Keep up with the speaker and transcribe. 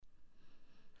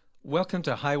Welcome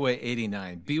to Highway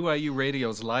 89, BYU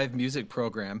Radio's live music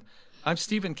program. I'm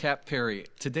Stephen Cap Perry.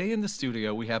 Today in the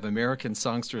studio, we have American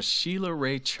songstress Sheila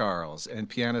Ray Charles and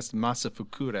pianist Masa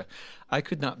Fukuda. I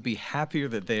could not be happier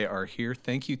that they are here.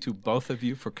 Thank you to both of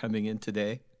you for coming in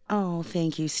today. Oh,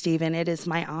 thank you, Stephen. It is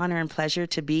my honor and pleasure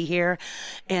to be here.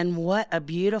 And what a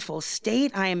beautiful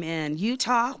state I'm in.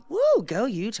 Utah. Woo, go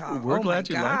Utah. We're glad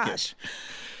you like it.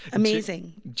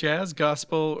 Amazing. Jazz,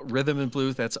 gospel, rhythm, and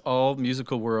blues, that's all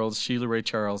musical worlds. Sheila Ray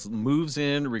Charles moves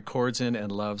in, records in,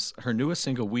 and loves. Her newest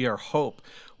single, We Are Hope,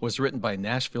 was written by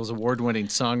Nashville's award-winning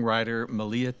songwriter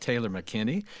Malia Taylor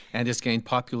McKinney and has gained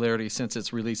popularity since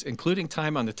its release, including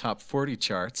time on the top 40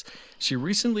 charts. She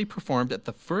recently performed at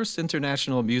the first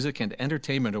International Music and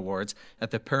Entertainment Awards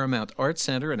at the Paramount Arts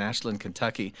Center in Ashland,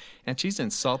 Kentucky, and she's in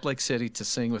Salt Lake City to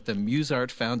sing with the MuseArt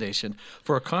Foundation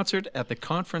for a concert at the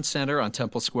Conference Center on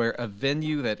Temple Square, a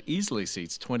venue that easily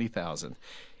seats 20,000.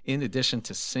 In addition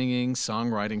to singing,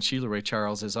 songwriting, Sheila Ray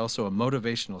Charles is also a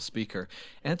motivational speaker,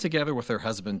 and together with her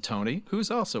husband, Tony,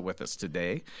 who's also with us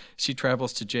today, she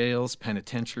travels to jails,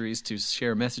 penitentiaries to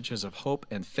share messages of hope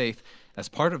and faith as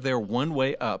part of their One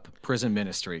Way Up prison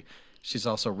ministry. She's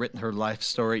also written her life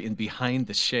story in Behind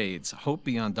the Shades, Hope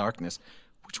Beyond Darkness,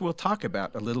 which we'll talk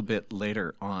about a little bit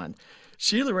later on.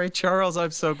 Sheila Ray Charles,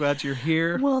 I'm so glad you're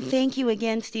here. Well, thank you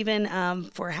again, Stephen,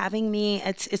 for having me.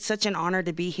 It's such an honor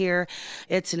to be here.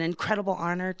 It's an incredible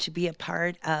honor to be a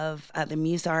part of the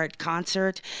MuseArt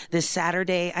concert this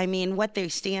Saturday. I mean, what they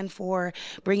stand for,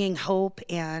 bringing hope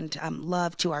and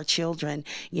love to our children.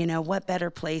 You know, what better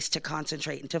place to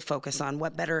concentrate and to focus on?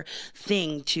 What better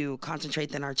thing to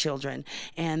concentrate than our children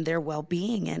and their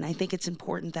well-being? And I think it's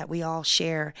important that we all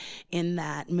share in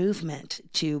that movement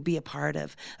to be a part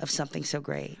of something so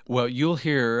great. Well, you'll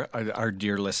hear, our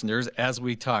dear listeners, as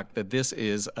we talk, that this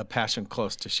is a passion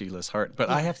close to Sheila's heart. But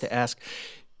yes. I have to ask,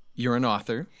 you're an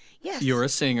author, yes. You're a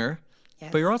singer,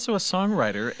 yes. But you're also a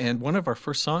songwriter, and one of our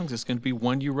first songs is going to be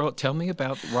one you wrote. Tell me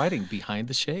about writing Behind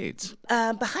the Shades.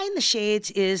 Behind the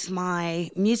Shades is my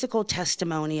musical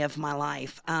testimony of my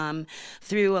life.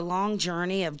 Through a long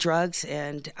journey of drugs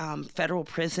and federal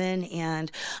prison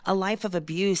and a life of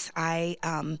abuse, I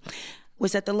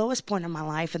was at the lowest point of my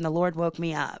life, and the Lord woke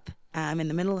me up in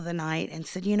the middle of the night and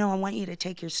said, you know, I want you to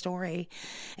take your story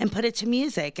and put it to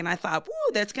music. And I thought,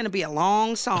 woo, that's going to be a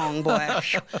long song, boy.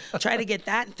 Try to get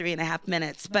that in 3.5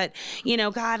 minutes. But, you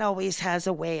know, God always has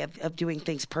a way of doing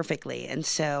things perfectly. And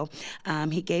so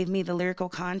he gave me the lyrical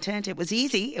content. It was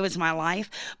easy. It was my life.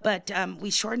 But we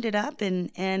shortened it up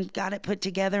and got it put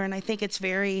together. And I think it's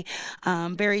very,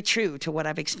 very true to what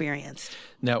I've experienced.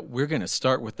 Now, we're going to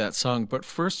start with that song. But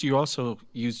first, you also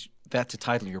used that to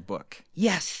title your book.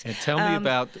 Yes. And tell me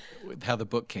about how the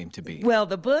book came to be. Well,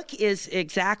 the book is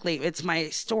it's my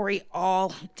story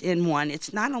all in one.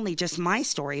 It's not only just my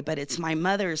story, but it's my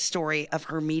mother's story of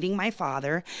her meeting my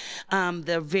father,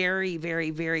 the very,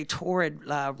 very, very torrid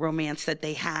romance that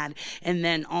they had, and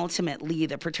then ultimately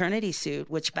the paternity suit,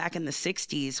 which back in the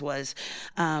 60s was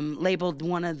labeled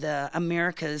one of the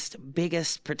America's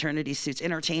biggest paternity suits,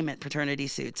 entertainment paternity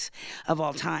suits of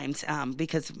all times,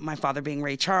 because my father being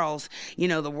Ray Charles, you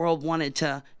know, the world wanted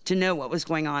to know what was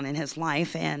going on in his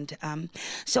life. And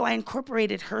so I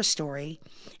incorporated her story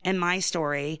and my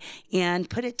story and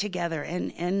put it together.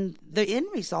 And the end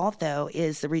result, though,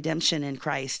 is the redemption in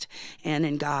Christ and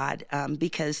in God.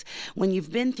 Because when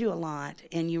you've been through a lot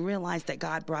and you realize that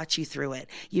God brought you through it,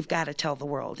 you've got to tell the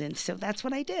world. And so that's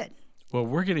what I did. Well,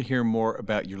 we're going to hear more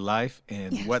about your life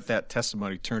and what that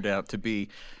testimony turned out to be.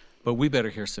 But we better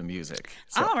hear some music.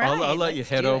 So all right, I'll let you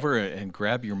head over and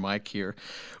grab your mic here.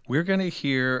 We're going to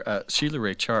hear Sheila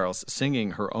Ray Charles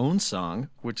singing her own song,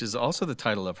 which is also the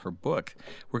title of her book.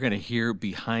 We're going to hear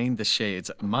Behind the Shades.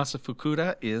 Masa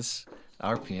Fukuda is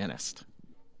our pianist.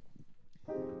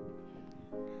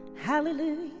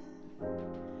 Hallelujah.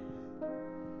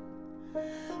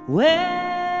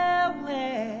 Well,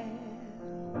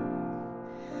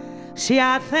 see,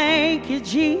 I thank you,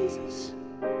 Jesus.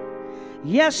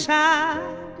 Yes, I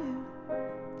do.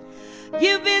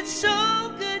 You've been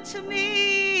so good to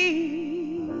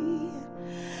me.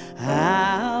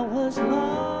 I was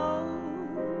lost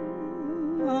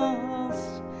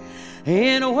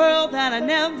in a world that I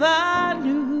never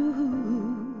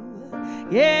knew.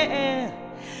 Yeah,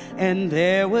 and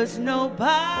there was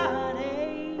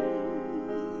nobody,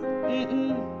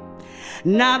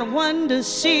 not one to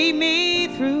see me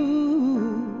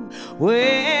through.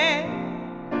 Well,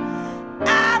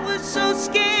 I was so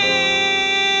scared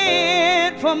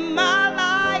for my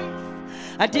life.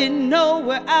 I didn't know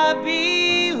where I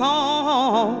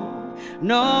belonged.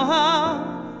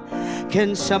 No,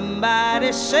 can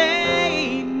somebody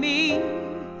save me?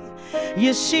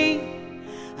 You see,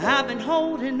 I've been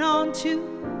holding on too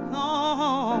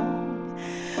long.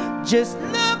 Just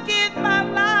look at my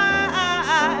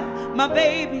life. My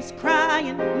baby's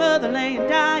crying, mother laying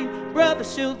dying, brother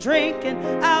still drinking.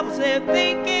 I was there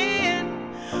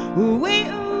thinking, ooh-wee,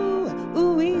 ooh,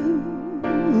 ooh-wee, ooh,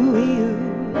 ooh-wee, ooh.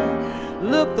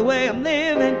 Look the way I'm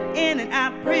living, in and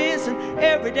out of prison,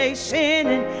 every day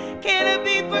sinning. Can it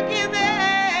be forgiven?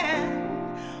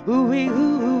 Ooh-wee,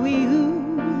 ooh-wee, ooh.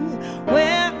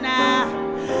 Well, now,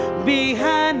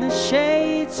 behind the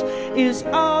shades is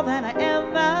all that I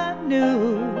ever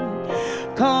knew.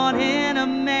 Caught in a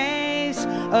maze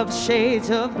of shades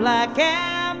of black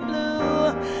and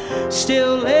blue.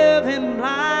 Still living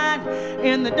blind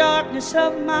in the darkness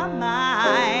of my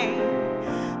mind.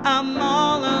 I'm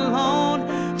all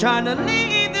alone, trying to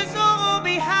leave this all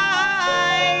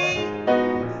behind.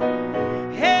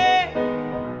 Hey,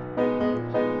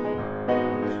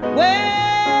 well,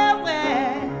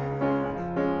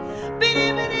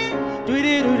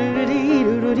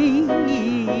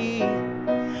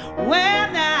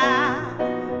 well, now,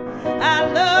 I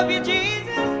love you, Jesus.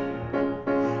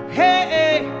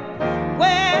 Hey,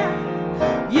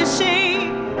 well, you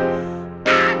see,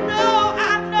 I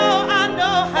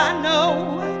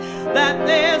know that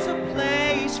there's a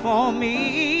place for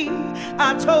me.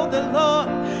 I told the Lord,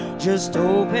 just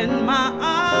open my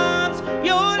arms,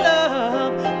 your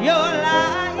love, your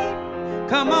light.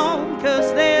 Come on,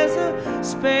 'cause there's a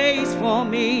space for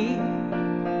me.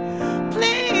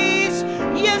 Please,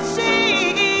 you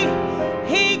see,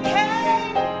 he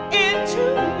came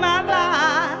into my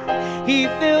life. He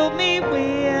filled me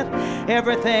with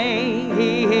everything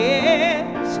he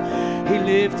is. He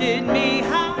lifted me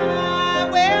high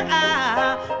where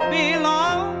I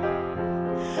belong,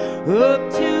 up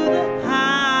to the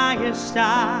highest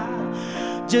star.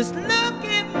 Just look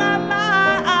at my life.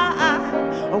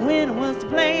 When I was to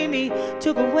blame, he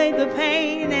took away the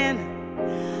pain, and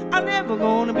I'm never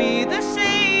gonna be the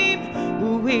same.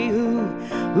 Ooh-wee, ooh,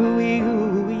 ooh-wee,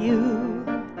 ooh-wee, ooh.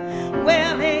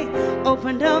 Well, he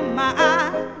opened up my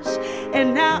eyes,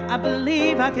 and now I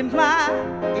believe I can fly.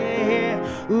 Yeah,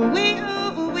 ooh-wee,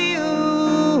 ooh-wee,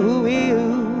 ooh-wee,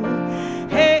 ooh.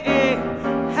 Hey,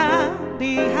 I'm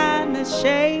behind the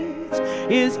shades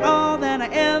is all that I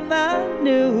ever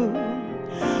knew.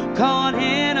 Caught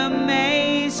in a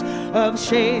maze of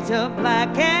shades of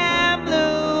black and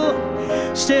blue.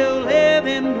 Still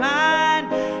living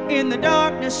blind in the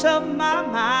darkness of my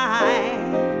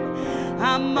mind.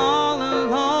 I'm all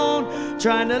alone,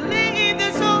 trying to leave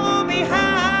this all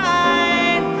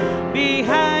behind.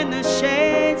 Behind the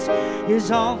shades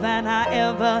is all that I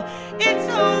ever, it's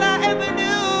all I ever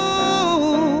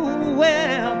knew.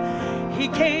 Well, he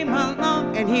came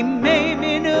along and he made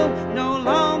me new. No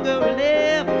longer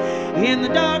live in the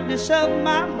darkness of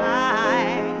my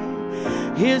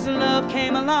mind. His love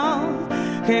came along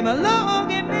and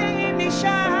made me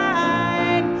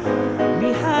shine.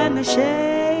 Behind the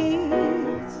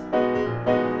shades,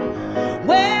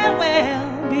 well,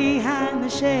 behind the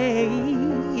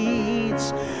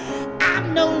shades,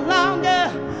 I'm no longer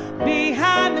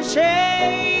behind the shades.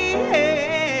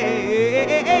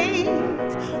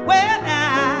 Well,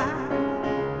 now,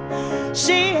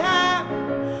 see, I'm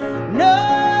no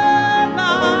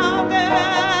longer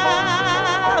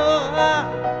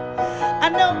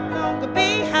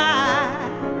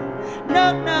behind.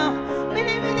 No,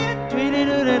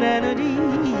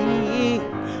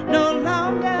 no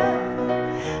longer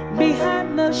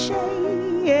behind the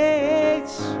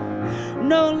shades.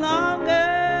 No longer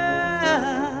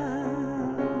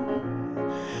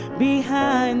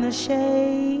behind the shades.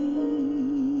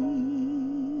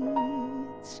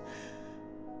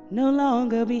 No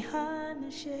longer behind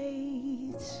the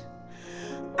shades.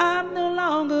 I'm no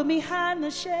longer behind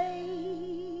the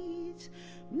shades.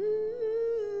 Ooh.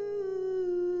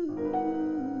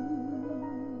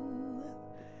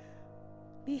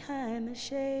 Behind the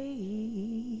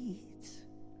shades.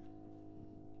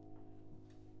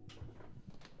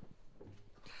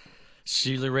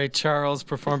 Sheila Ray Charles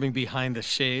performing Behind the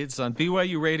Shades on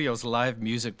BYU Radio's live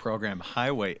music program,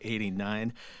 Highway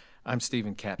 89. I'm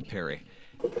Stephen Cat Perry.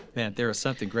 Man, there is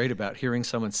something great about hearing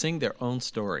someone sing their own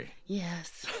story.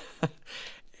 Yes.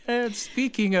 And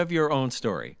speaking of your own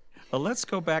story, let's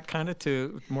go back kind of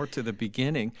more to the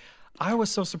beginning. I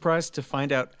was so surprised to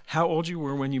find out how old you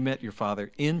were when you met your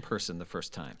father in person the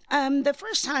first time. The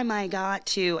first time I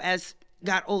got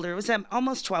older, it was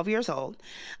almost 12 years old.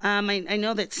 I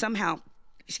know that somehow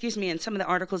excuse me, in some of the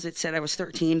articles it said I was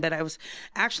 13, but I was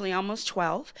actually almost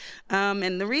 12.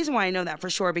 And the reason why I know that for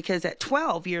sure, because at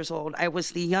 12 years old, I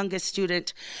was the youngest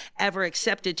student ever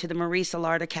accepted to the Maurice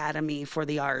Allard Academy for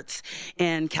the Arts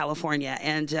in California.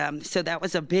 And so that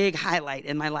was a big highlight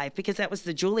in my life because that was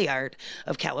the Juilliard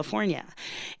of California.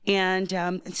 And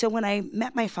so when I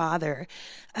met my father,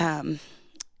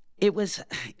 it was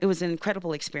an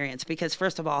incredible experience because,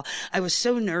 first of all, I was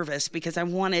so nervous because I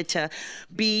wanted to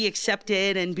be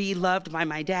accepted and be loved by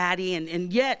my daddy.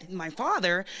 And yet my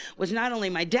father was not only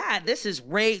my dad, this is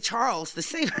Ray Charles, the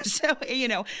singer. So,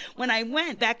 when I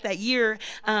went back that year,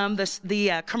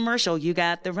 the commercial, "You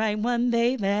Got the Right One,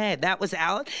 Baby," that was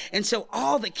out. And so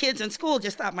all the kids in school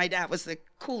just thought my dad was the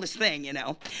coolest thing,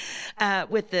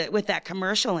 with that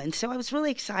commercial. And so I was really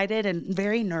excited and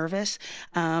very nervous.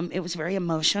 It was very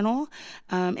emotional.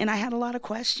 And I had a lot of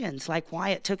questions, like why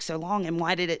it took so long and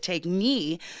why did it take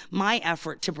me, my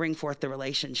effort to bring forth the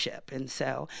relationship. And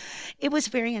so it was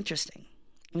very interesting.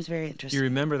 It was very interesting. Do you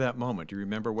remember that moment? Do you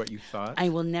remember what you thought? I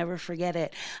will never forget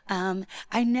it.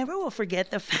 I never will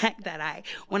forget the fact that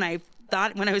when I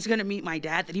was going to meet my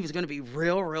dad, that he was going to be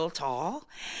real, real tall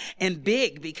and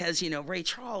big because, Ray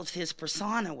Charles, his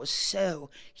persona was so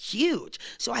huge.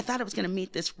 So I thought I was going to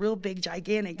meet this real big,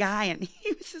 gigantic guy, and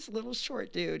he was this little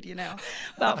short dude,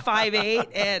 about 5'8".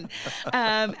 And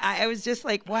I was just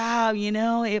like, wow,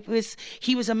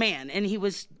 he was a man, and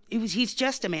he's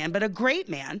just a man, but a great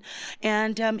man.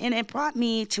 And it brought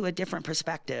me to a different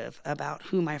perspective about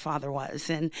who my father was.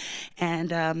 And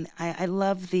I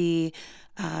love the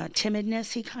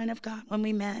timidness he kind of got when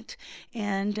we met,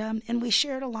 and we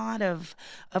shared a lot of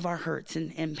our hurts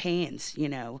and pains,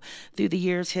 through the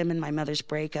years, him and my mother's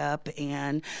breakup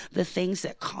and the things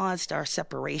that caused our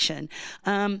separation.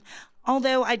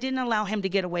 Although I didn't allow him to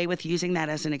get away with using that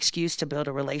as an excuse to build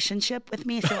a relationship with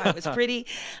me, so I was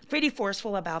pretty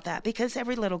forceful about that because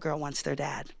every little girl wants their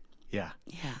dad. Yeah.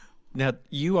 Yeah. Now,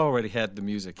 you already had the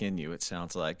music in you, it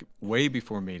sounds like, way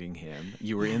before meeting him.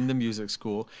 You were in the music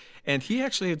school, and he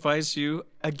actually advised you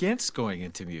against going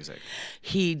into music.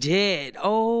 He did.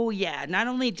 Oh, yeah. Not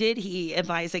only did he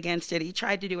advise against it, he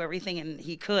tried to do everything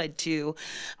he could to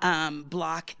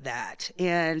block that.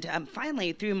 And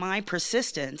finally, through my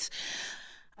persistence,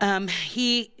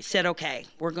 he said, "Okay,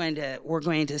 we're going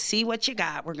to see what you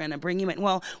got. We're going to bring you in."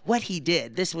 Well, what he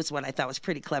did, this was what I thought was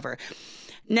pretty clever.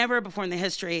 Never before in the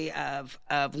history of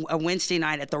a Wednesday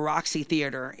night at the Roxy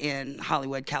Theater in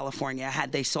Hollywood, California,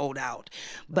 had they sold out.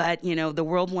 But, the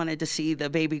world wanted to see the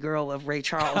baby girl of Ray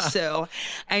Charles. So,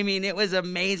 it was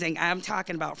amazing. I'm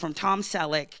talking about from Tom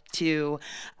Selleck to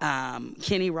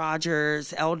Kenny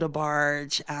Rogers, El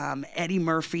DeBarge, Eddie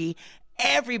Murphy.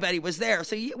 Everybody was there.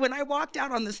 So when I walked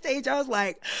out on the stage, I was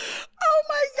like, oh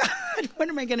my God, what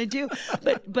am I going to do?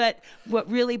 But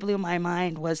what really blew my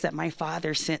mind was that my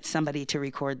father sent somebody to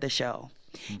record the show.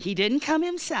 He didn't come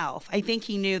himself. I think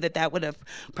he knew that would have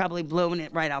probably blown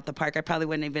it right out the park. I probably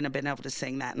wouldn't even have been able to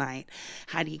sing that night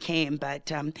had he came.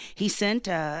 But he sent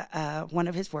one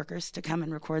of his workers to come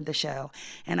and record the show.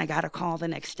 And I got a call the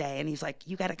next day, and he's like,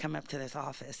 "You got to come up to this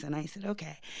office." And I said,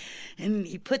 "Okay." And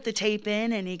he put the tape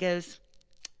in, and he goes,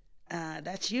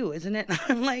 "That's you, isn't it?" And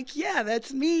I'm like, "Yeah,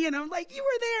 that's me." And I'm like, "You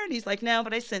were there?" And he's like, "No,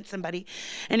 but I sent somebody."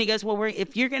 And he goes, "Well,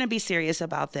 if you're going to be serious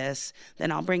about this,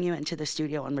 then I'll bring you into the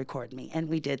studio and record me." And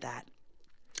we did that.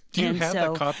 Do you have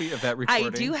a copy of that recording? I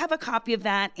do have a copy of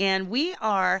that, and we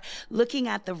are looking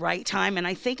at the right time, and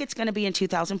I think it's going to be in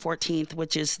 2014,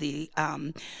 which is the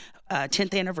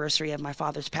 10th anniversary of my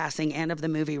father's passing and of the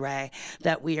movie Ray,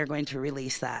 that we are going to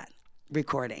release that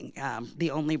recording,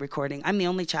 the only recording. I'm the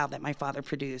only child that my father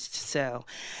produced, so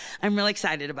I'm really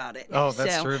excited about it. Oh,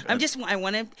 that's terrific.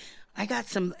 I got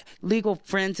some legal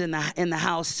friends in the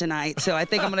house tonight, so I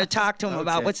think I'm going to talk to them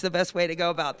about what's the best way to go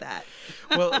about that.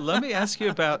 Well, let me ask you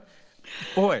about,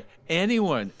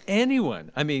 anyone,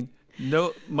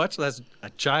 no, much less a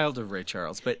child of Ray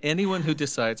Charles, but anyone who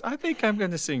decides, I think I'm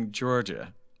going to sing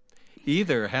Georgia,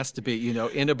 either has to be,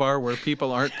 in a bar where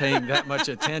people aren't paying that much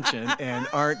attention and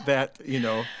aren't that,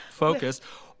 focused,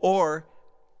 or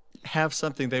have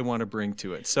something they want to bring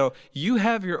to it. So you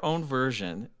have your own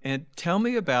version, and tell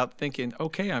me about thinking,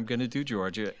 okay, I'm going to do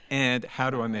Georgia, and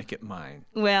how do I make it mine?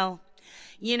 Well,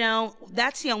 You know,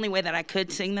 that's the only way that I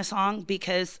could sing the song,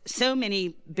 because so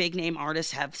many big name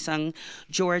artists have sung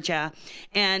Georgia,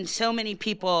 and so many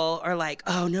people are like,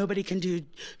 oh, nobody can do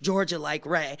Georgia like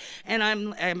Ray. And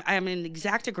I'm in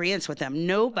exact agreement with them.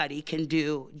 Nobody can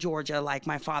do Georgia like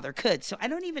my father could. So I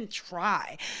don't even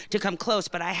try to come close,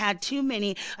 but I had too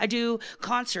many. I do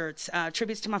concerts,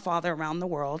 tributes to my father around the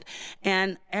world,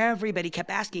 and everybody kept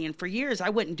asking. And for years, I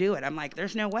wouldn't do it. I'm like,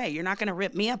 there's no way. You're not going to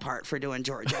rip me apart for doing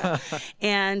Georgia.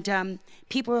 And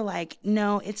people are like,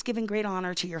 no, it's giving great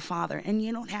honor to your father, and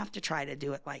you don't have to try to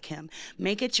do it like him.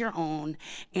 Make it your own,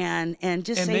 and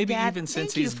just and say, maybe Dad, even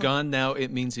since he's gone now,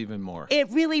 it means even more. It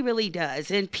really, really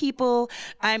does. And people,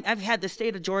 I've had the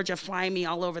state of Georgia fly me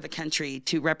all over the country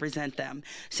to represent them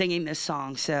singing this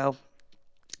song. So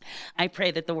I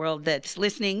pray that the world that's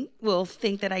listening will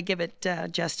think that I give it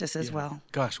justice as well.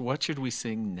 Gosh, what should we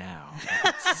sing now?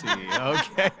 Let's see.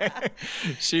 Okay.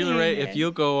 Sheila Ray, if you'll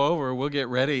go over, we'll get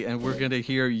ready, and we're going to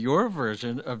hear your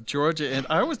version of Georgia. And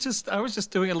I was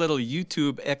just doing a little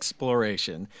YouTube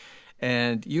exploration,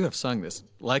 and you have sung this,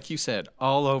 like you said,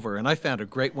 all over. And I found a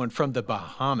great one from the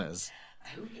Bahamas,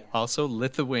 also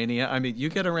Lithuania. I mean, you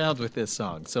get around with this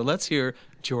song. So let's hear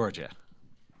Georgia.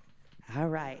 All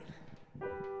right.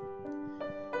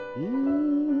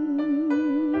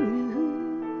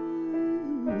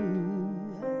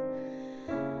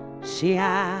 See,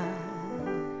 I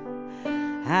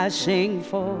sing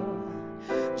for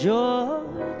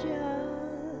Georgia,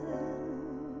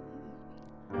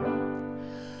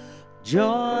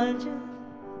 Georgia,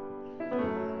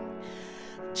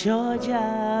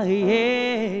 Georgia,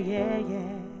 yeah.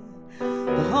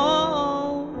 The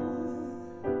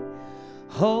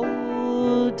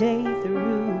whole day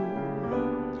through.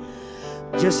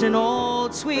 Just an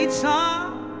old sweet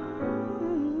song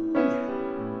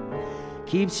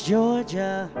keeps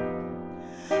Georgia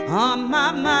on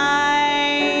my mind.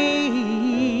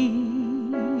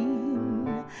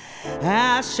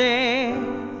 I say,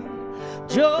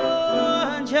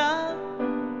 Georgia,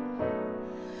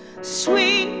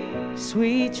 sweet,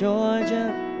 sweet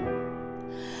Georgia,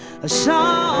 a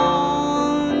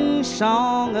song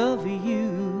of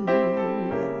you.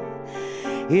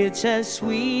 It's as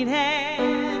sweet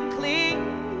and clear,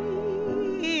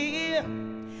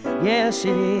 yes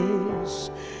it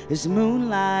is, as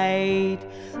moonlight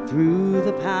through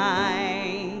the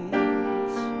pines.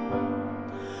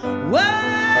 Whoa,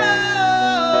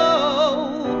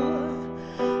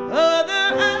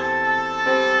 other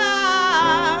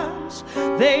arms,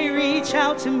 they reach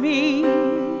out to me.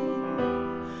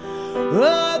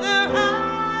 Other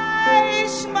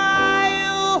eyes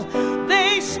smile,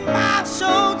 they smile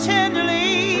so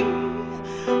tenderly,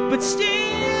 but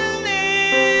still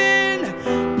in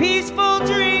peaceful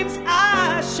dreams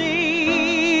I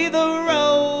see the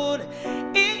road.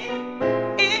 It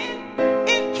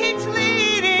keeps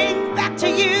leading back to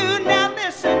you. Now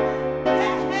listen,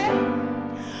 hey,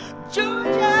 Georgia,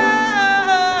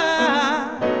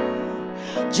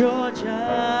 Georgia,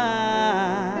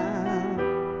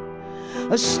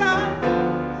 a song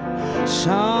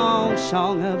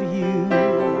of you.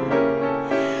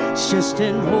 It's just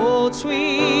an old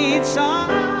sweet song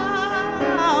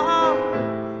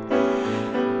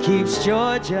keeps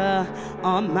Georgia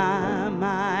on my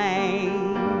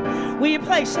mind. Will you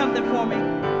play something for me? Ooh,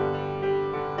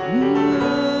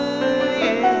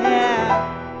 yeah.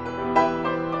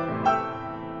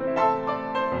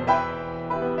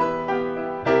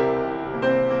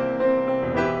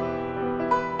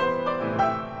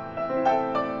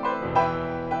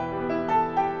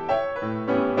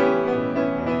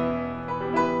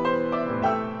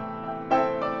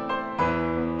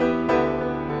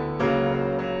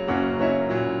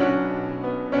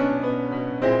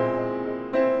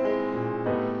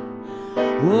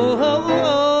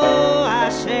 Oh, I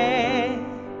say,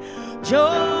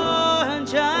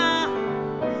 Georgia,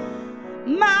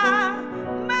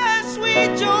 my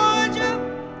sweet Georgia,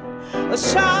 a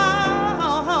song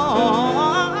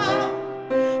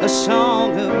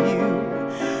of you,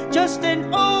 just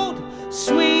an old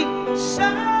sweet song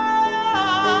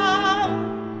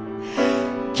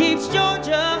keeps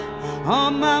Georgia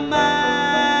on my mind.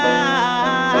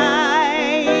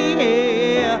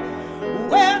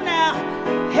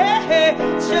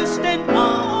 It's just an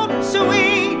old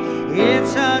sweet,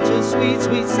 it's such a sweet,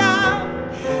 sweet song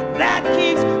that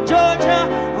keeps Georgia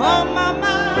on my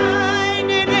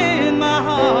mind and in my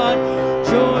heart.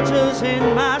 Georgia's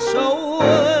in my soul.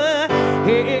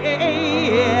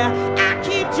 Yeah, I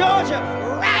keep Georgia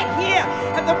right here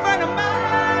at the front of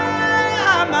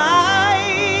my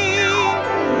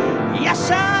mind.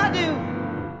 Yes, I do.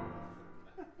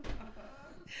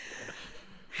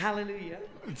 Hallelujah.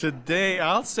 Today,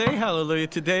 I'll say hallelujah.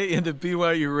 Today in the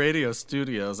BYU radio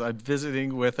studios, I'm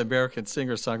visiting with American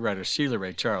singer-songwriter Sheila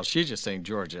Ray Charles. She just sang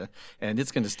Georgia, and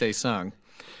it's going to stay sung.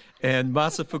 And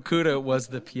Masa Fukuda was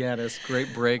the pianist.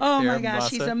 Great break there, Oh, my gosh, Masa.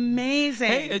 she's amazing.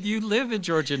 Hey, and you live in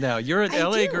Georgia now. You're an I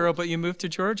LA do. girl, but you moved to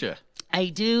Georgia. I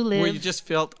do live. Where you just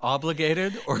felt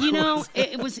obligated? Or You know,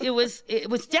 was- it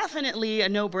was definitely a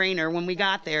no-brainer when we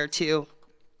got there to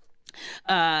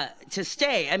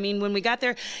stay. I mean, when we got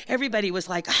there, everybody was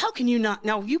like, how can you not?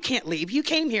 No, you can't leave. You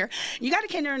came here. You got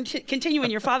to continue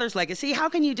in your father's legacy. How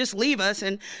can you just leave us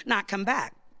and not come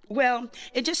back? Well,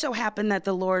 it just so happened that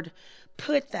the Lord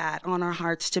put that on our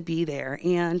hearts to be there.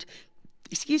 And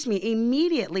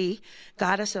immediately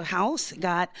got us a house,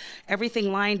 got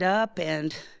everything lined up,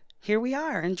 and here we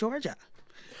are in Georgia.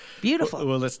 Beautiful.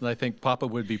 Well, listen, I think Papa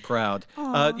would be proud.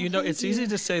 It's easy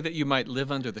to say that you might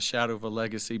live under the shadow of a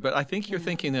legacy, but I think you're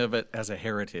thinking of it as a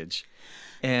heritage.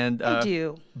 And I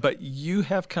do. But you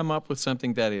have come up with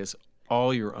something that is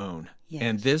all your own. Yes.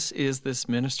 And this is this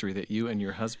ministry that you and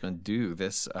your husband do,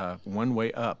 this One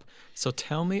Way Up. So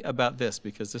tell me about this,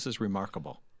 because this is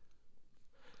remarkable.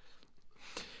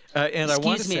 And I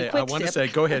want to say,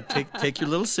 go ahead, take your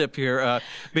little sip here,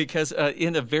 because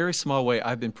in a very small way,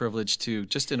 I've been privileged to,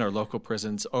 just in our local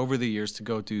prisons over the years, to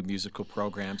go do musical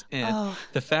programs. And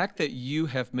the fact that you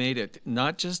have made it,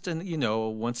 not just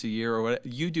once a year or whatever,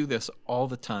 you do this all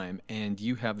the time, and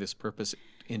you have this purpose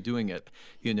in doing it,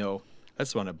 I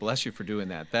just want to bless you for doing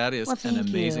that. That is an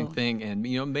amazing thing. And,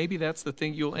 maybe that's the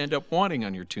thing you'll end up wanting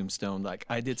on your tombstone. Like,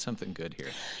 I did something good here.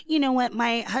 You know what?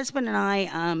 My husband and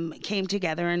I came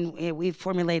together and we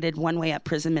formulated One Way Up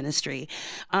Prison Ministry.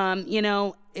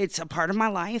 It's a part of my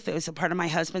life. It was a part of my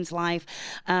husband's life.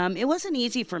 It wasn't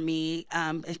easy for me,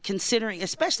 considering,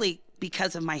 especially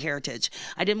because of my heritage.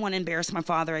 I didn't want to embarrass my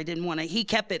father. He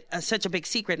kept it such a big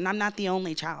secret, and I'm not the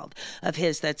only child of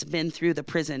his that's been through the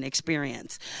prison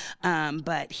experience.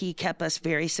 But he kept us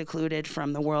very secluded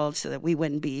from the world so that we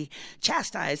wouldn't be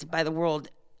chastised by the world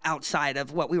outside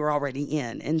of what we were already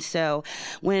in. And so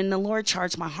when the Lord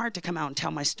charged my heart to come out and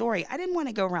tell my story, I didn't want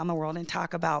to go around the world and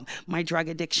talk about my drug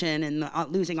addiction and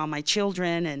losing all my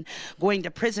children and going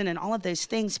to prison and all of those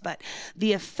things. But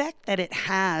the effect that it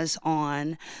has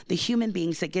on the human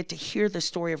beings that get to hear the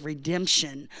story of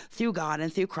redemption through God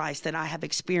and through Christ that I have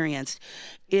experienced,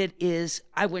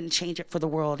 I wouldn't change it for the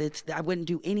world. I wouldn't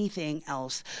do anything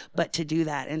else but to do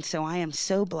that. And so I am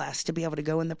so blessed to be able to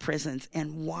go in the prisons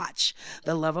and watch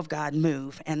the love of God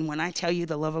move. And when I tell you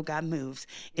the love of God moves,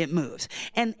 it moves.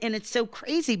 And it's so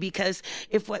crazy because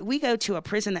if we go to a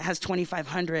prison that has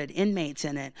 2,500 inmates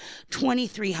in it,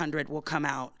 2,300 will come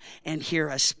out and hear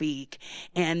us speak.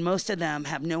 And most of them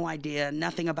have no idea,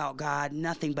 nothing about God,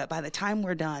 nothing. But by the time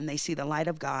we're done, they see the light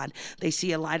of God. They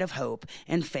see a light of hope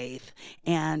and faith.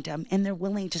 And they're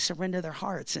willing to surrender their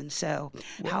hearts. And so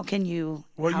how can you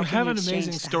Well, you have an change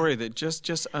amazing that? story that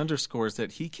just underscores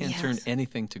that he can turn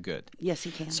anything to good. Yes, he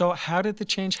can. So how did the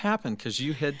change happen? Because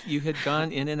you had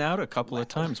gone in and out a couple of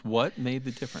times. What made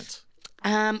the difference?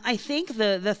 I think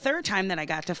the third time that I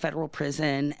got to federal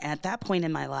prison, at that point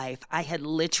in my life, I had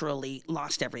literally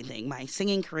lost everything. My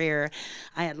singing career,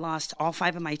 I had lost all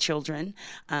 5 of my children.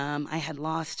 I had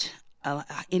lost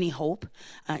any hope,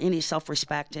 any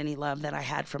self-respect, any love that I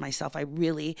had for myself. I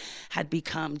really had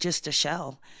become just a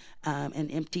shell, an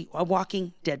empty, a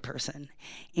walking dead person.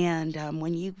 And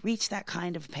when you reach that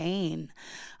kind of pain,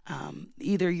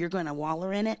 either you're going to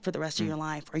wallow in it for the rest of your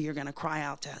life or you're going to cry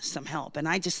out to some help. And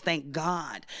I just thank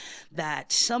God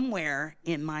that somewhere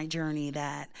in my journey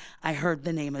that I heard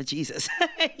the name of Jesus,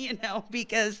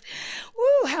 because,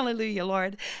 woo, hallelujah,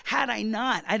 Lord. Had I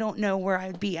not, I don't know where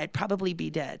I'd be. I'd probably be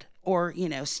dead or,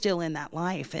 still in that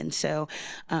life. And so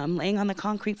laying on the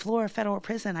concrete floor of federal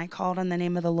prison, I called on the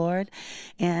name of the Lord.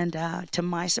 And to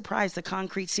my surprise, the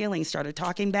concrete ceiling started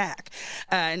talking back.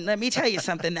 And let me tell you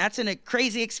something, that's a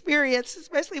crazy experience,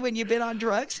 especially when you've been on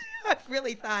drugs. I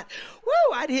really thought,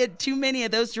 whoa, I'd hit too many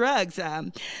of those drugs.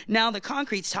 Now the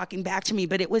concrete's talking back to me,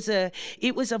 but it was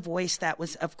a voice that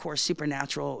was, of course,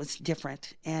 supernatural. It was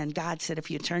different. And God said,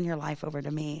 if you turn your life over to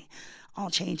me, I'll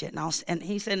change it. And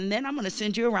he said, and then I'm going to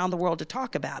send you around the world to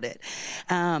talk about it.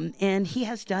 And he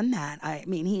has done that. I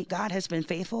mean, God has been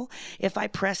faithful. If I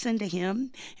press into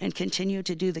him and continue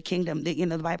to do the kingdom,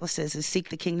 the Bible says is seek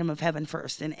the kingdom of heaven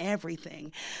first, and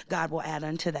everything God will add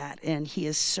unto that. And he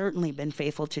has certainly been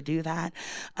faithful to do that.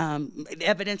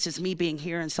 Evidence is me being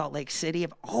here in Salt Lake City.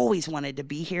 I've always wanted to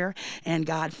be here, and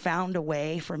God found a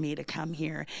way for me to come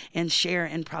here and share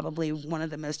in probably one of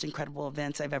the most incredible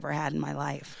events I've ever had in my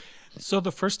life. So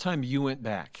the first time you went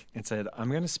back and said, I'm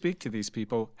going to speak to these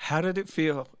people, how did it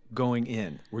feel going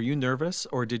in? Were you nervous,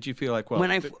 or did you feel like,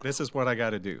 well, this is what I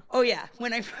got to do? Oh yeah,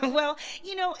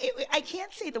 I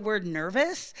can't say the word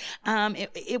nervous.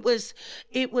 It was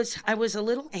I was a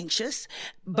little anxious,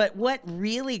 but what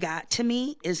really got to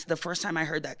me is the first time I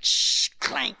heard that shh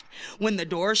clank when the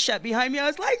door shut behind me. I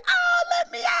was like, oh,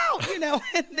 let me out,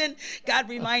 and then God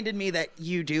reminded me that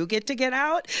you do get to get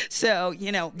out. So,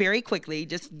 very quickly,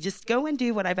 just go and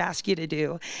do what I've asked you to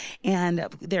do, and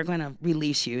they're going to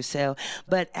release you. So,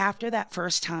 but after that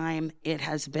first time, it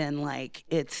has been like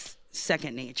it's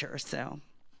second nature. So,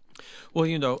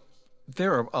 well,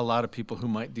 there are a lot of people who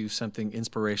might do something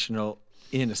inspirational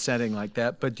in a setting like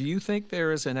that, but do you think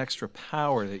there is an extra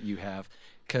power that you have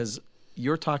because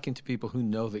you're talking to people who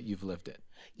know that you've lived it?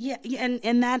 Yeah,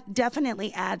 and that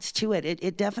definitely adds to it.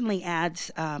 It definitely adds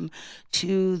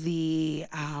to the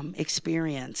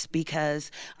experience because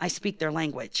I speak their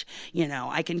language.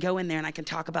 I can go in there and I can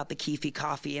talk about the Keefe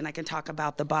coffee, and I can talk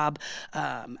about the Bob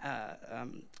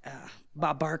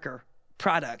Barker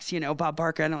products. Bob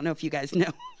Barker, I don't know if you guys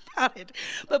know about it,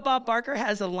 but Bob Barker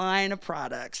has a line of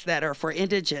products that are for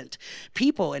indigent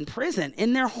people in prison,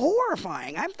 and they're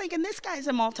horrifying. I'm thinking this guy's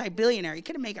a multi-billionaire. He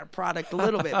could have made a product a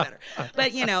little bit better.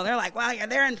 But, they're like, well, yeah,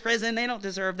 they're in prison. They don't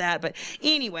deserve that. But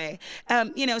anyway,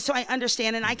 so I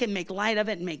understand, and I can make light of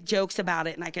it and make jokes about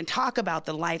it, and I can talk about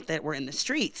the life that we're in the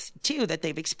streets, too, that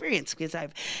they've experienced, because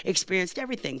I've experienced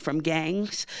everything from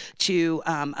gangs to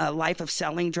a life of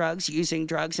selling drugs, using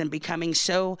drugs, and becoming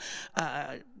so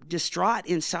distraught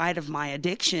inside of my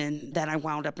addiction that I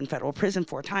wound up in federal prison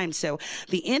 4 times. So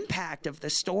the impact of the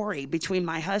story between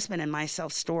my husband and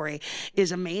myself story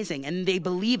is amazing, and they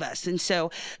believe us. And so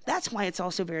that's why it's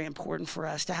also very important for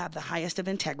us to have the highest of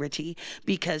integrity,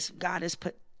 because God has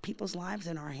put people's lives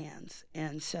in our hands.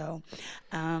 And so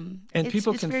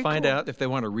people can find out if they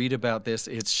want to read about this.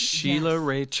 It's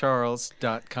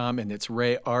SheilaRayCharles.com, and it's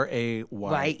Ray,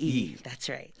 R-A-Y-E. That's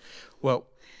right. Well,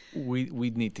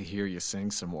 we need to hear you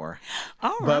sing some more.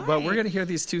 All right. But we're going to hear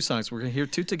these 2 songs. We're going to hear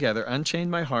 2 together, Unchain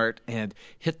My Heart and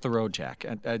Hit the Road Jack.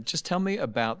 Just tell me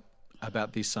about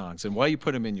these songs and why you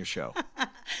put them in your show.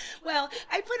 Well,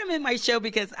 I put them in my show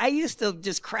because I used to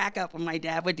just crack up when my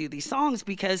dad would do these songs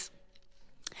because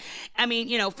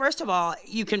first of all,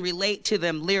 you can relate to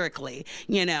them lyrically,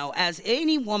 as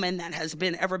any woman that has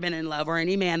ever been in love, or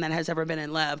any man that has ever been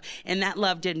in love, and that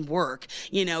love didn't work,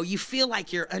 you feel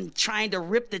like you're trying to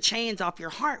rip the chains off your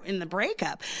heart in the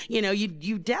breakup.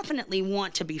 You definitely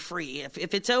want to be free.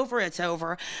 If it's over, it's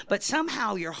over. But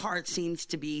somehow your heart seems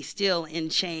to be still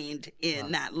enchained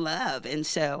in that love. And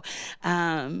so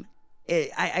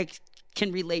I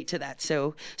can relate to that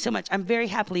so much. I'm very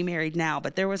happily married now,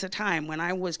 but there was a time when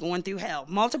I was going through hell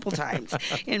multiple times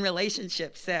in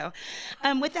relationships. So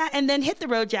with that, and then Hit the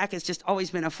Road Jack has just always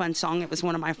been a fun song. It was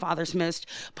one of my father's most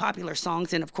popular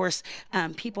songs, and of course,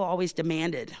 people always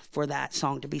demanded for that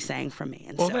song to be sang from me.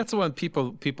 And that's the one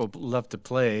people love to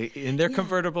play in their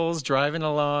convertibles, driving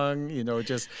along,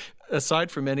 just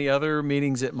aside from any other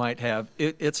meanings it might have,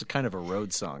 it's a kind of a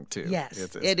road song too. Yes,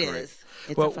 it's it great. is.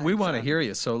 It's we want to hear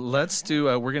you, so let's do.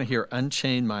 We're going to hear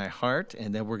 "Unchain My Heart,"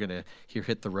 and then we're going to hear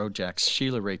 "Hit the Road Jacks."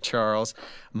 Sheila Ray Charles,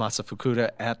 Masa Fukuda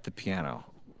at the piano.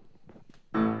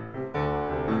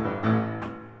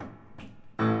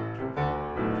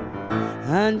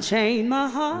 Unchain my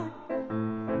heart,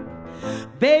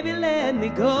 baby, let me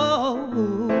go.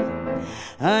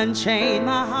 Unchain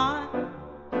my heart,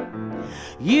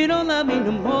 you don't love me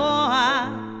no more.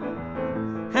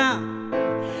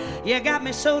 You got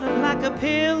me sewed up like a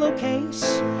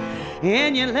pillowcase,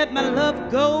 and you let my love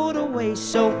go to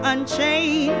waste. So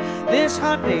unchain this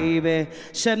heart, baby,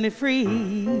 set me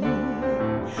free.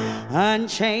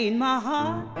 Unchain my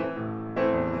heart,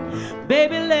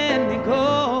 baby, let me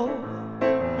go.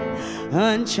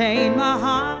 Unchain my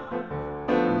heart,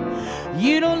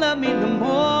 you don't love me no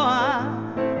more.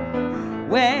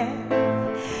 Well,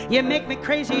 you make me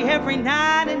crazy every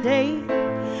night and day,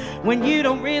 when you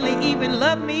don't really even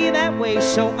love me that way.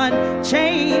 So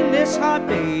unchain this heart,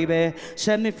 baby,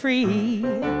 set me free.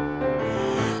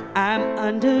 I'm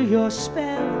under your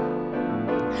spell,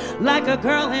 like a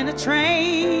girl in a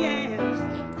train,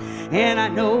 and I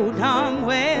know darn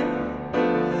well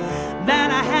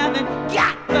that I haven't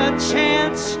got the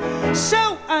chance.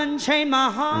 So unchain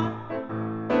my heart,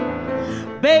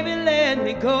 baby, let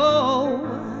me go.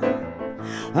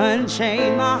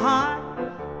 Unchain my heart,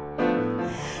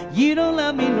 you don't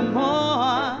love me no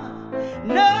more.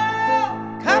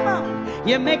 No, come on.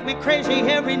 You make me crazy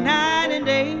every night and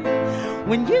day,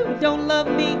 when you don't love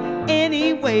me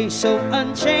anyway. So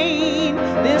unchain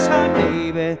this heart,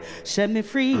 baby, set me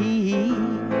free.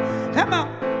 Come on.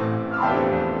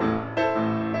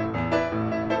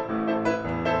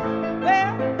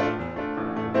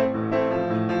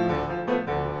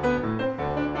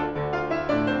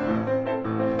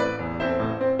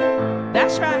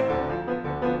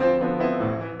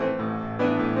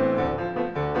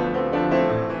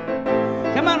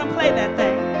 play that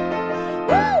thing.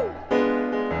 Woo!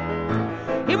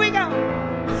 Here we go.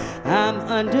 I'm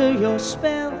under your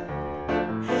spell,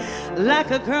 like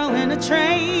a girl in a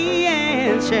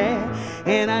trance, yeah.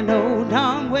 And I know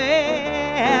darn well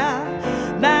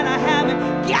that I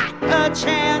haven't got a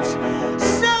chance.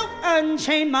 So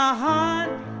unchain my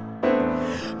heart,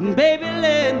 baby,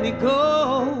 let me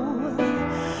go.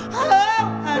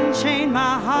 Oh, unchain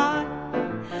my heart,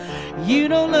 you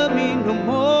don't love me no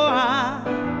more.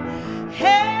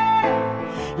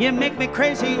 Hey, you make me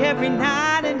crazy every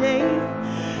night and day.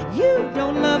 You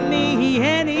don't love me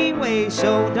anyway,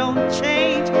 so don't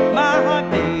change my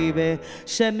heart, baby.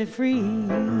 Set me free.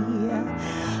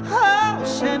 Oh,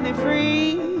 set me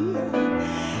free.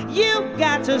 You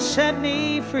got to set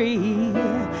me free.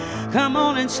 Come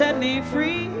on and set me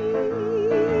free.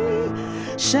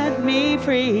 Set me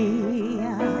free.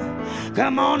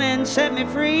 Come on and set me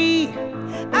free.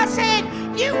 I said,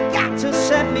 you got to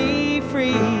set me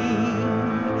free.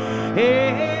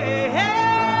 Hey, hey, hey.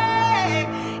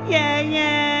 Yeah,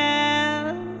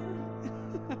 yeah.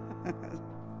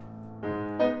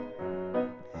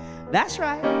 That's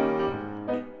right.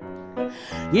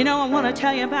 You know, I want to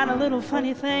tell you about a little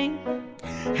funny thing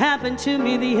happened to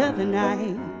me the other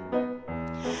night.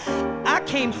 I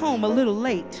came home a little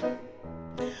late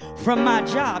from my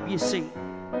job, you see.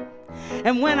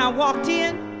 And when I walked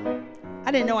in,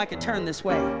 I didn't know I could turn this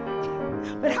way.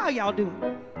 But how y'all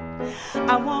doing?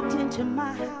 I walked into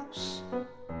my house.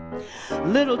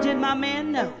 Little did my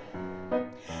man know,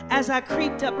 as I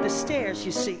creeped up the stairs,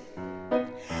 you see,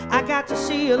 I got to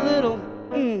see a little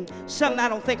something I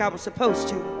don't think I was supposed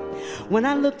to. When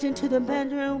I looked into the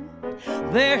bedroom,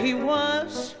 there he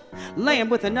was, laying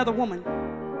with another woman.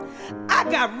 I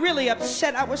got really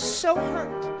upset. I was so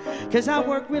hurt, because I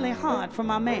worked really hard for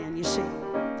my man, you see.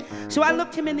 So I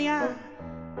looked him in the eye,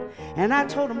 and I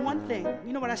told him one thing.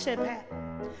 You know what I said, Pat?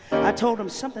 I told him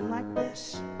something like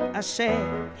this. I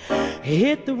said,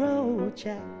 hit the road,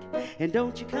 Jack, and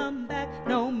don't you come back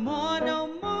no more, no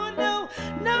more, no,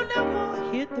 no, no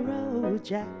more. Hit the road,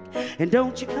 Jack, and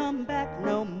don't you come back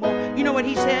no more. You know what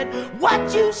he said?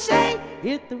 What you say?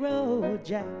 Hit the road,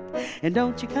 Jack, and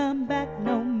don't you come back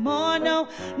no more, no,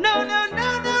 no, no,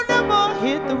 no, no, no more.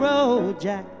 Hit the road,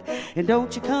 Jack, and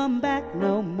don't you come back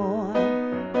no more.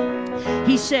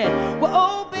 He said, well,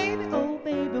 oh, baby,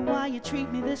 why you treat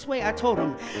me this way? I told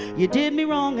him, you did me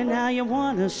wrong and now you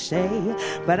want to stay,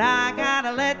 but I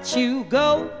gotta let you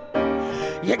go.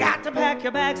 You got to pack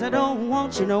your bags, I don't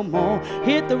want you no more.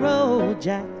 Hit the road,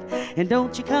 Jack, and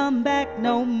don't you come back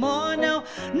no more. No,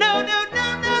 no, no,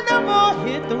 no, no, no more.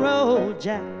 Hit the road,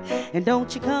 Jack, and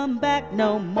don't you come back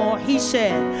no more. He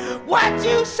said, what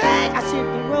you say? I said,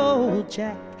 the road,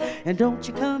 Jack, and don't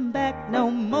you come back no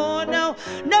more. No,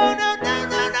 no, no, no,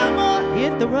 no, no more.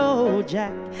 Hit the road,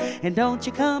 Jack, and don't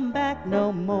you come back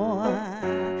no more.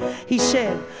 He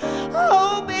said,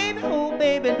 oh baby,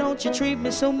 don't you treat me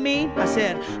so mean. I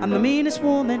said, I'm the meanest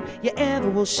woman you ever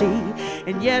will see.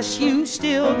 And yes, you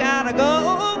still gotta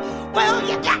go. Well,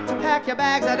 you got to pack your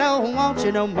bags, I don't want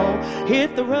you no more.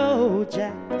 Hit the road,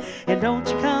 Jack, and don't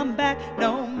you come back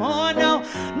no more. No,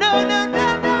 no, no,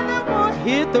 no, no, no more.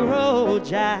 Hit the road,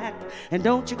 Jack, and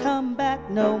don't you come back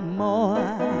no more.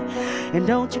 And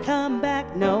don't you come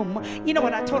back no more. You know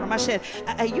what I told him? I said,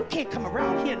 you can't come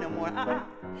around here no more.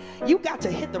 You got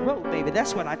to hit the road, baby.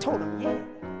 That's what I told him, yeah.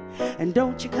 And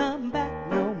don't you come back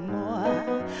no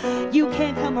more. You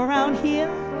can't come around here.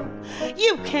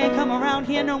 You can't come around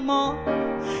here no more.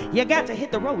 You got to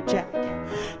hit the road, Jack.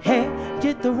 Hey,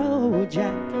 hit the road,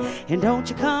 Jack, and don't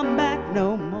you come back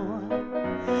no more.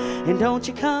 And don't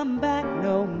you come back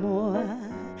no more.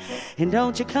 And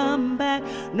don't you come back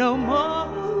no more.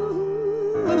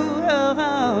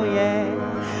 Oh,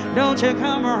 yeah. Don't you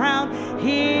come around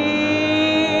here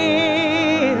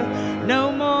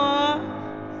no more,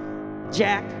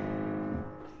 Jack.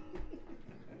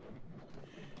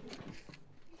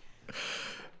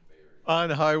 On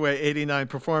Highway 89,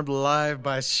 performed live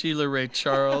by Sheila Ray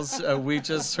Charles. We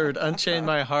just heard Unchain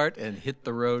My Heart and Hit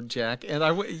the Road, Jack. And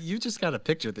you just got a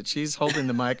picture that she's holding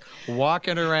the mic,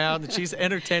 walking around, and she's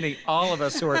entertaining all of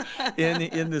us who are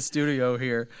in the studio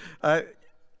here.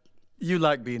 You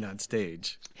like being on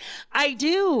stage. I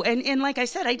do. And like I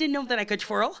said, I didn't know that I could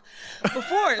twirl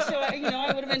before. So,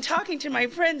 I would have been talking to my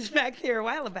friends back there a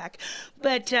while back.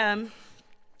 But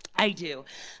I do.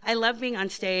 I love being on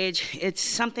stage. It's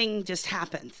something just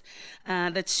happens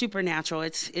that's supernatural.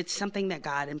 It's something that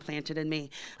God implanted in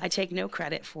me. I take no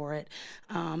credit for it.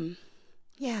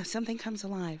 Something comes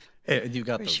alive. And you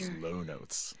got For those sure. low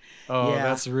notes. Oh, Yeah.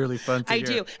 that's really fun to I hear.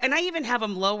 do. And I even have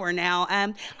them lower now.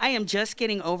 I am just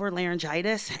getting over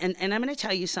laryngitis. And I'm going to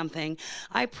tell you something.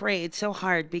 I prayed so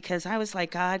hard because I was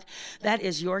like, God, that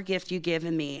is your gift you've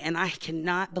given me. And I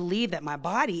cannot believe that my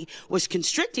body was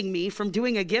constricting me from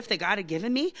doing a gift that God had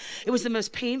given me. It was the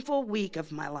most painful week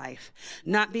of my life,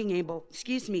 not being able,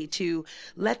 to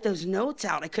let those notes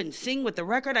out. I couldn't sing with the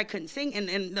record. I couldn't sing.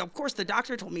 And of course, the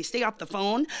doctor told me, stay off the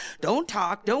phone. Don't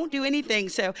talk. Don't do anything.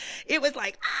 So it was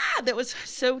like, that was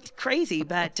so crazy.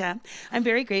 But I'm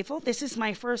very grateful. This is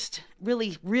my first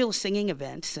really real singing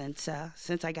event since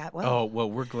I got well. Oh,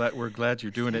 well, we're glad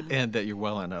you're doing it and that you're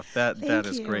well enough. That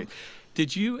is you. great.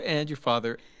 Did you and your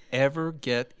father ever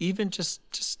get even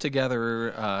just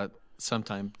together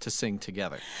sometime to sing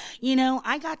together? You know,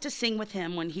 I got to sing with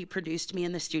him when he produced me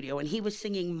in the studio, and he was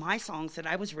singing my songs that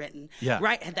I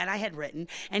had written,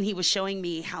 and he was showing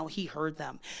me how he heard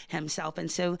them himself. And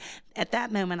so at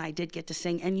that moment, I did get to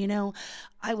sing. And, you know,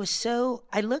 I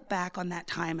look back on that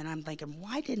time and I'm thinking,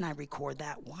 why didn't I record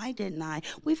that? Why didn't I?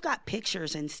 We've got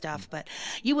pictures and stuff, but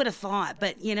you would have thought.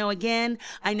 But, you know, again,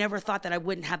 I never thought that I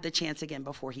wouldn't have the chance again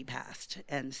before he passed.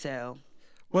 And so...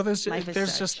 Well, there's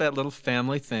just that little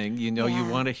family thing. You know, you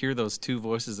Yeah. want to hear those two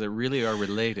voices that really are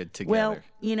related together. Well,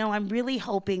 you know, I'm really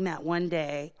hoping that one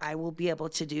day I will be able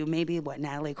to do maybe what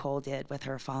Natalie Cole did with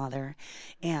her father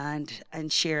and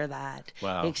share that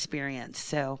Wow. experience.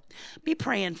 So be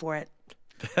praying for it.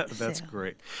 That's So,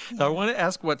 great. Now, I want to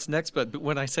ask what's next, but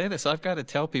when I say this, I've got to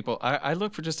tell people, I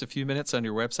look for just a few minutes on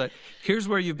your website. Here's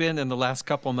where you've been in the last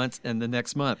couple months and the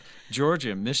next month: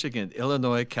 Georgia, Michigan,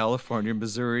 Illinois, California,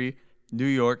 Missouri, New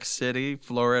York City,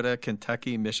 Florida,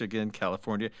 Kentucky, Michigan,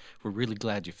 California. We're really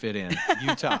glad you fit in.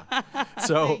 Utah.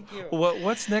 So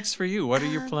what's next for you? What are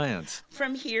your plans?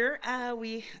 From here,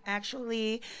 we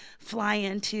actually fly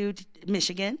into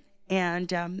Michigan and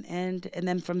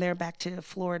then from there back to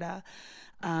Florida.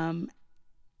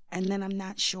 And then I'm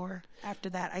not sure after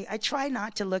that. I try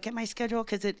not to look at my schedule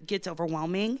because it gets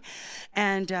overwhelming,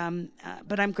 and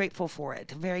but I'm grateful for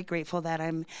it. Very grateful that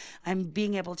I'm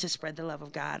being able to spread the love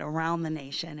of God around the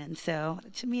nation, and so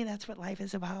to me, that's what life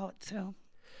is about. So.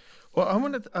 Well, I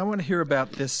want to hear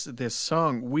about this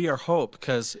song, "We Are Hope,"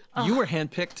 because you were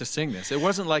handpicked to sing this. It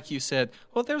wasn't like you said,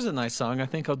 "Well, there's a nice song. I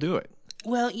think I'll do it."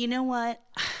 Well, you know what?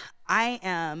 I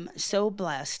am so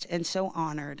blessed and so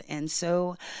honored and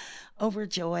so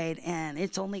overjoyed, and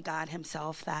it's only God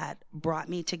himself that brought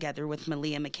me together with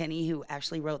Malia McKinney, who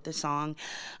actually wrote the song.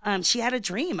 She had a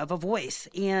dream of a voice,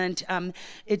 and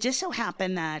it just so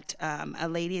happened that a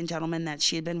lady and gentleman that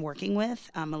she had been working with,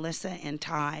 Melissa and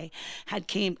Ty,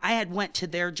 I had went to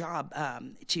their job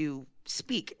to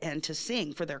speak and to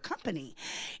sing for their company,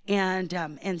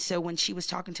 and so when she was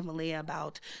talking to Malia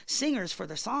about singers for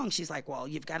the song, she's like, "Well,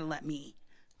 you've got to let me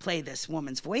play this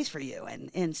woman's voice for you."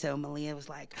 And so Malia was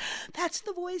like, "That's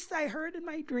the voice I heard in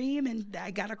my dream, and I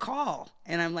got a call."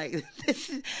 And I'm like, she's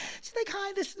like,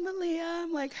 "Hi, this is Malia."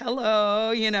 I'm like,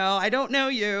 "Hello, I don't know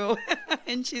you."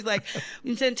 And she's like,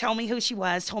 and then tell me who she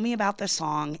was, told me about the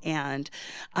song, and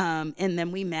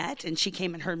then we met, and she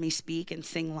came and heard me speak and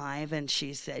sing live, and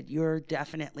she said, "You're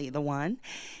definitely the one."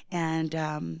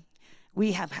 And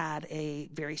we have had a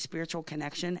very spiritual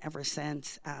connection ever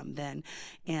since then.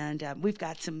 And we've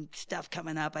got some stuff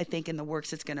coming up, I think, in the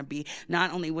works. It's going to be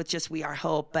not only with just We Are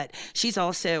Hope, but she's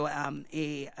also an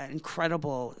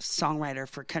incredible songwriter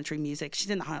for country music. She's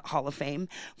in the Hall of Fame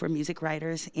for music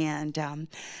writers, and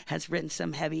has written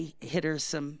some heavy hitters,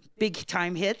 some big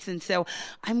time hits. And so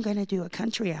I'm going to do a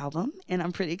country album, and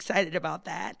I'm pretty excited about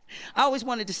that. I always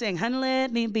wanted to sing, "Honey,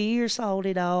 let me be your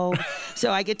salty dog."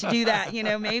 So I get to do that,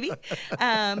 maybe.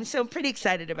 So I'm pretty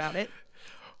excited about it.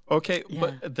 Okay,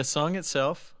 but the song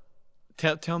itself,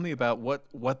 tell me about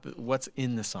what's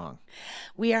in the song.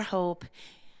 We Are Hope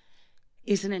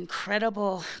is an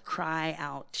incredible cry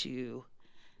out to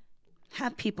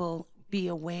have people be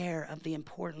aware of the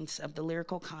importance of the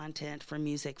lyrical content for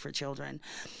music for children.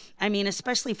 I mean,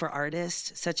 especially for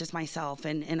artists such as myself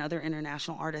and other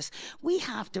international artists, we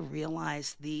have to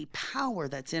realize the power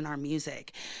that's in our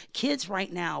music. Kids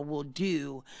right now will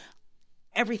do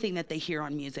everything that they hear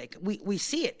on music. We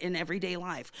see it in everyday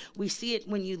life. We see it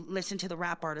when you listen to the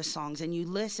rap artist songs and you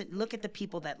look at the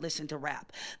people that listen to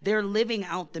rap. They're living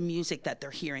out the music that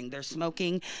they're hearing. They're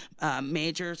smoking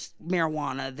major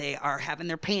marijuana. They are having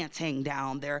their pants hang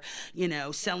down. They're,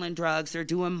 selling drugs. They're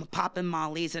doing popping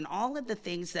mollies and all of the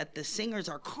things that the singers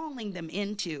are calling them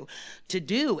into to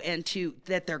do and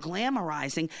that they're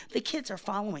glamorizing. The kids are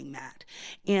following that.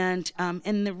 And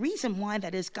the reason why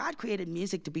that is, God created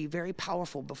music to be very powerful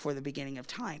powerful before the beginning of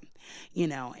time,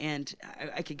 and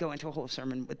I could go into a whole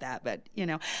sermon with that, but,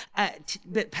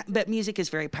 but music is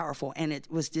very powerful, and it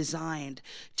was designed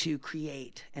to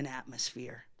create an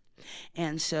atmosphere.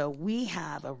 And so we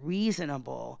have a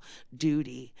reasonable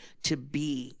duty to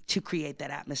create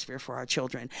that atmosphere for our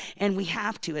children. And we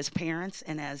have to, as parents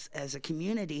and as a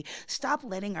community, stop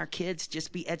letting our kids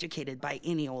just be educated by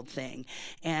any old thing.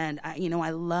 And, I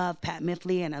love Pat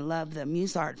Miffley, and I love the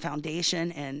MuseArt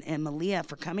Foundation and Malia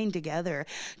for coming together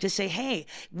to say, hey,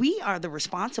 we are the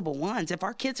responsible ones. If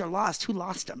our kids are lost, who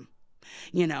lost them?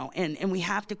 And we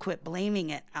have to quit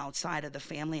blaming it outside of the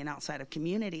family and outside of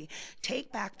community.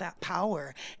 Take back that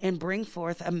power and bring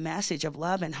forth a message of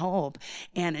love and hope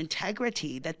and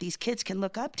integrity that these kids can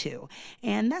look up to.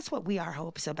 And that's what We Are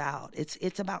Hope's about.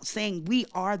 It's about saying we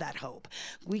are that hope.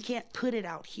 We can't put it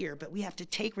out here, but we have to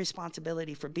take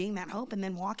responsibility for being that hope and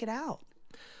then walk it out.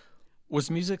 Was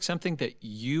music something that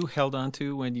you held on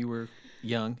to when you were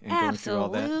young and going through all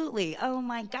that? Absolutely. Oh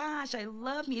my gosh, I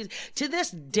love music. To this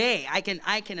day, I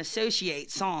can associate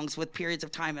songs with periods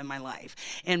of time in my life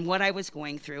and what I was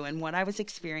going through and what I was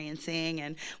experiencing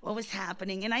and what was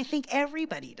happening. And I think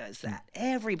everybody does that.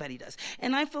 Everybody does.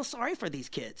 And I feel sorry for these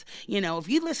kids. If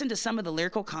you listen to some of the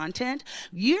lyrical content,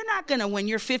 you're not going to, when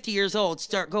you're 50 years old,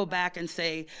 go back and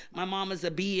say, my mom is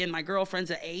a B and my girlfriend's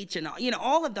a H, and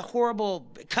all of the horrible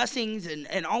cussings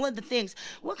and all of the things.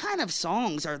 What kind of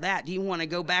songs are that? Do you want to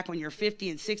go back when you're 50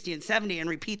 and 60 and 70 and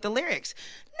repeat the lyrics?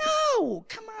 No,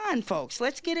 come on, folks.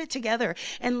 Let's get it together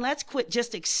and let's quit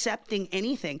just accepting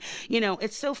anything.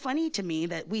 It's so funny to me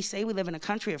that we say we live in a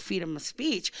country of freedom of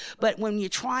speech, but when you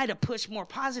try to push more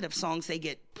positive songs, they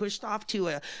get pushed off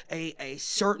to a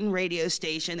certain radio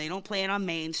station. They don't play it on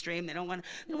mainstream. They don't want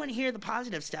to hear the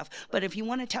positive stuff. But if you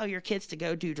want to tell your kids to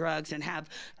go do drugs and have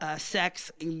sex,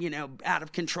 out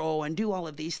of control and do all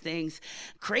of these things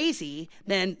crazy,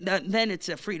 then it's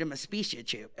a freedom of speech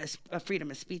issue, a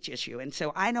freedom of speech issue. And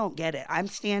so I don't get it. I'm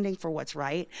standing for what's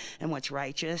right and what's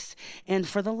righteous and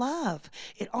for the love.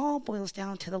 It all boils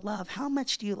down to the love. How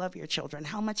much do you love your children?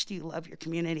 How much do you love your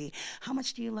community? How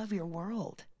much do you love your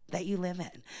world that you live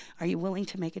in? Are you willing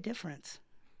to make a difference?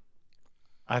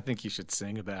 I think you should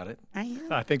sing about it.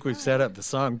 I think we've set up the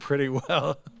song pretty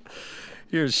well.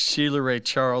 Here's Sheila Ray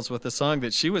Charles with a song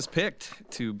that she was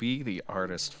picked to be the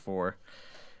artist for.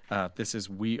 This is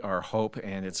We Are Hope,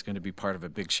 and it's going to be part of a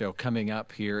big show coming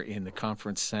up here in the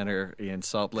Conference Center in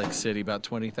Salt Lake City. About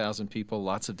 20,000 people,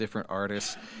 lots of different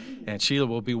artists, and Sheila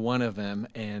will be one of them.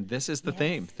 And this is the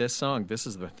theme. This song, this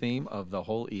is the theme of the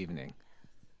whole evening.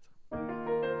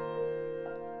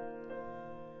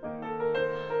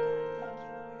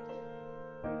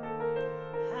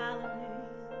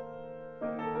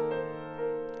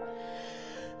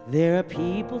 There are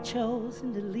people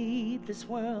chosen to lead this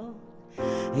world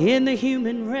in the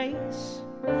human race,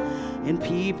 and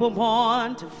people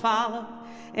born to follow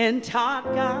and taught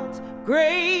God's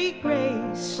great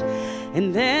grace.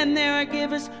 And then there are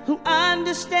givers who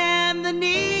understand the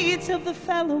needs of the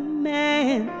fellow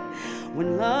man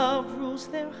when love rules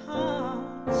their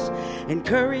hearts and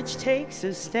courage takes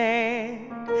a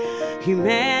stand.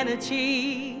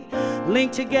 Humanity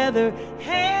linked together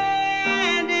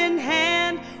hand in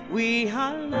hand, we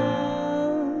are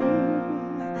love.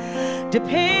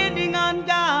 Depending on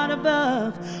God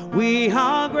above, we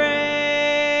are grace.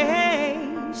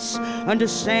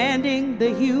 Understanding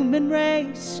the human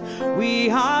race, we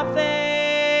are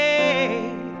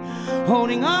faith.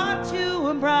 Holding on to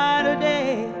a brighter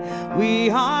day, we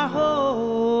are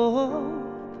hope.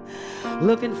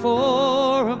 Looking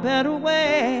for a better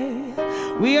way,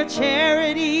 we are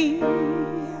charity.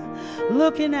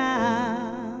 Looking out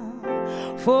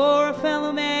for a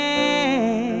fellow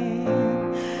man.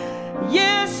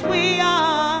 Yes, we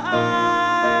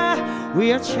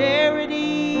are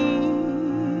charity,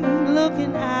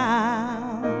 looking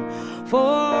out for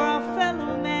our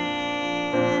fellow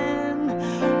man.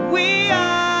 We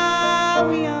are.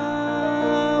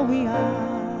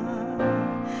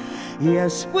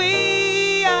 Yes,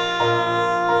 we are.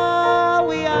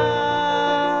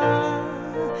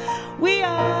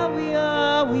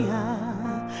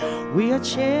 We are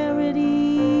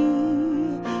charity,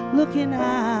 looking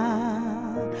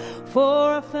out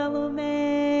for a fellow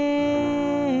man,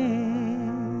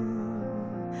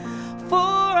 for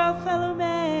our fellow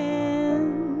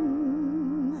man,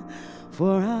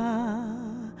 for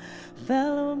our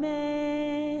fellow man.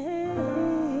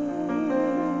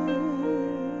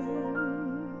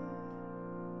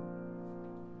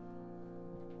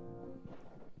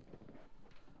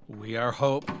 We Are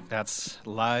Hope. That's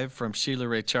live from Sheila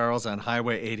Ray Charles on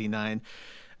Highway 89.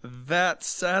 That,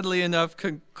 sadly enough,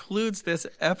 concludes this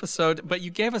episode. But you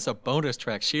gave us a bonus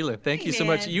track, Sheila. Thank you so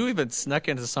much. You even snuck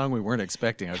into a song we weren't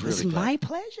expecting. I was really glad. My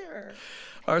pleasure.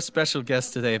 Our special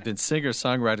guests today have been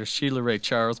singer-songwriter Sheila Ray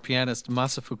Charles, pianist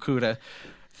Masa Fukuda.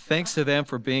 Thanks to them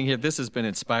for being here. This has been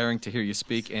inspiring to hear you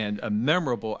speak and a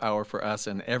memorable hour for us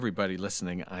and everybody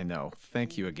listening, I know.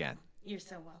 Thank you again. You're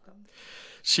so welcome.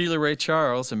 Sheila Ray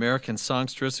Charles, American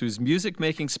songstress whose music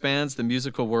making spans the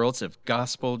musical worlds of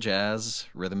gospel, jazz,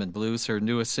 rhythm and blues. Her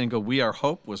newest single, We Are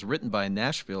Hope, was written by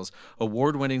Nashville's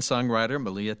award-winning songwriter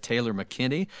Malia Taylor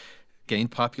McKinney.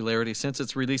 Gained popularity since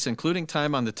its release, including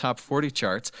time on the top 40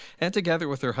 charts. And together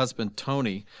with her husband,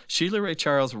 Tony, Sheila Ray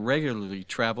Charles regularly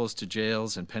travels to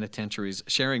jails and penitentiaries,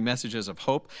 sharing messages of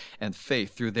hope and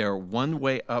faith through their One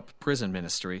Way Up prison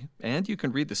ministry. And you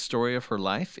can read the story of her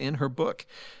life in her book,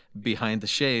 Behind the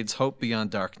Shades, Hope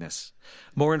Beyond Darkness.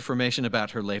 More information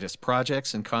about her latest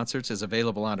projects and concerts is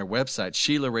available on her website,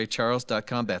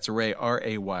 SheilaRayCharles.com. That's Ray,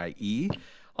 R-A-Y-E.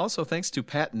 Also, thanks to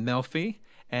Pat Melfi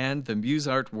and the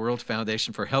MuseArt World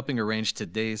Foundation for helping arrange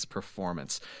today's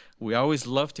performance. We always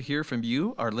love to hear from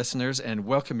you, our listeners, and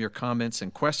welcome your comments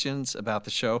and questions about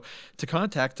the show. To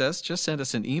contact us, just send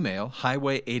us an email,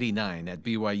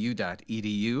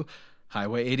 highway89@byu.edu.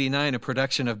 Highway 89, a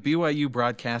production of BYU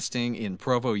Broadcasting in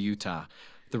Provo, Utah.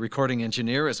 The recording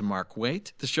engineer is Mark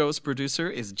Waite. The show's producer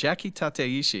is Jackie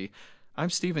Tateishi. I'm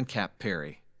Stephen Cap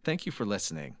Perry. Thank you for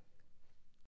listening.